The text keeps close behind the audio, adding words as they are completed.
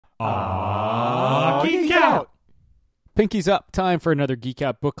Geek Out! Pinky's up. Time for another Geek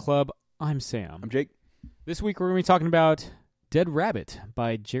Out Book Club. I'm Sam. I'm Jake. This week we're going to be talking about Dead Rabbit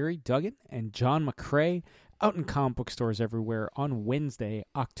by Gerry, Duggan, and John McCrea, out in comic book stores everywhere on Wednesday,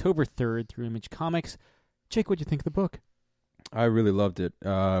 October 3rd through Image Comics. Jake, what'd you think of the book? I really loved it.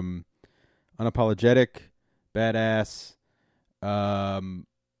 Unapologetic, badass.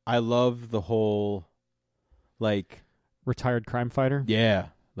 I love the whole, Retired crime fighter? yeah,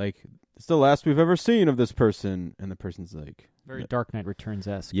 it's the last we've ever seen of this person, and the person's like... Very Dark Knight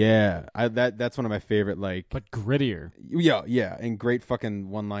Returns-esque. Yeah, that's one of my favorite, But grittier. Yeah, and great fucking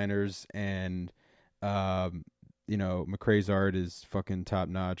one-liners, and, McCrea's art is fucking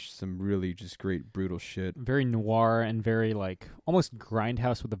top-notch. Some really just great, brutal shit. Very noir and very, almost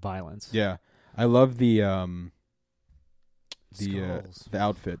grindhouse with the violence. Yeah. I love the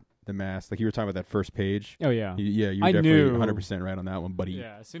outfit, the mask. Like you were talking about that first page. Oh, yeah. You're I definitely knew 100% right on that one, buddy.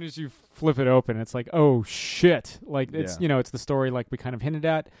 Yeah, as soon as you flip it open, it's like, oh, shit. It's the story we kind of hinted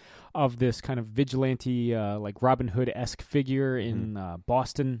at of this kind of vigilante, Robin Hood-esque figure in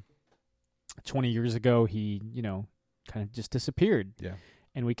Boston. 20 years ago, he, kind of just disappeared. Yeah.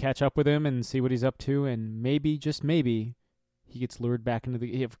 And we catch up with him and see what he's up to, and maybe, just maybe... he gets lured back into the...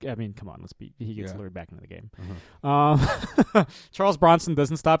 he gets lured back into the game. Charles Bronson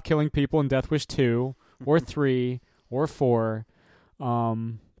doesn't stop killing people in Death Wish 2, or 3, or 4,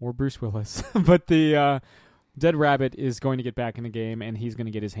 or Bruce Willis. But the Dead Rabbit is going to get back in the game, and he's going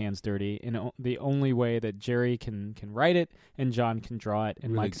to get his hands dirty in the only way that Gerry can write it, and John can draw it,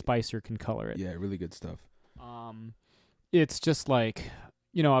 and really, Mike Spicer can color it. Yeah, really good stuff. It's just I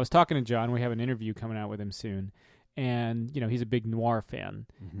was talking to John. We have an interview coming out with him soon. And, he's a big noir fan.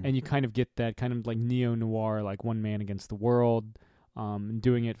 Mm-hmm. And you kind of get that kind of neo-noir, one man against the world,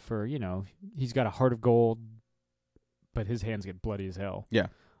 doing it for, he's got a heart of gold, but his hands get bloody as hell. Yeah.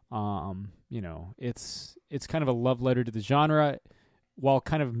 It's kind of a love letter to the genre while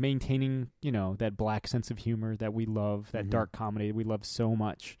kind of maintaining, that black sense of humor that we love, that dark comedy that we love so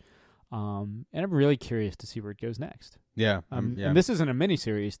much. And I'm really curious to see where it goes next. Yeah. And this isn't a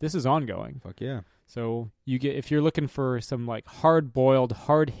miniseries. This is ongoing. Fuck yeah. So if you're looking for some hard-boiled,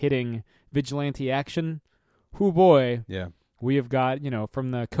 hard-hitting vigilante action, hoo boy. Yeah. We have got,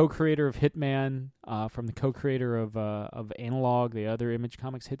 from the co-creator of Hitman, from the co-creator of Analog, the other Image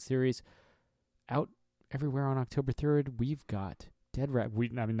Comics hit series, out everywhere on October 3rd. We've got Dead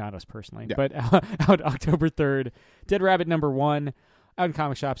Rabbit. Not us personally, but out October 3rd. Dead Rabbit #1, out in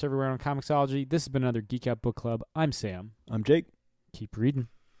comic shops everywhere on Comixology. This has been another Geek Out Book Club. I'm Sam. I'm Jake. Keep reading.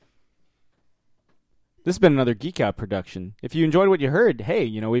 This has been another Geek Out production. If you enjoyed what you heard, hey,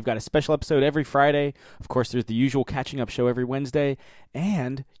 we've got a special episode every Friday. Of course, there's the usual catching up show every Wednesday.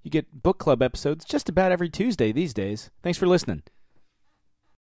 And you get book club episodes just about every Tuesday these days. Thanks for listening.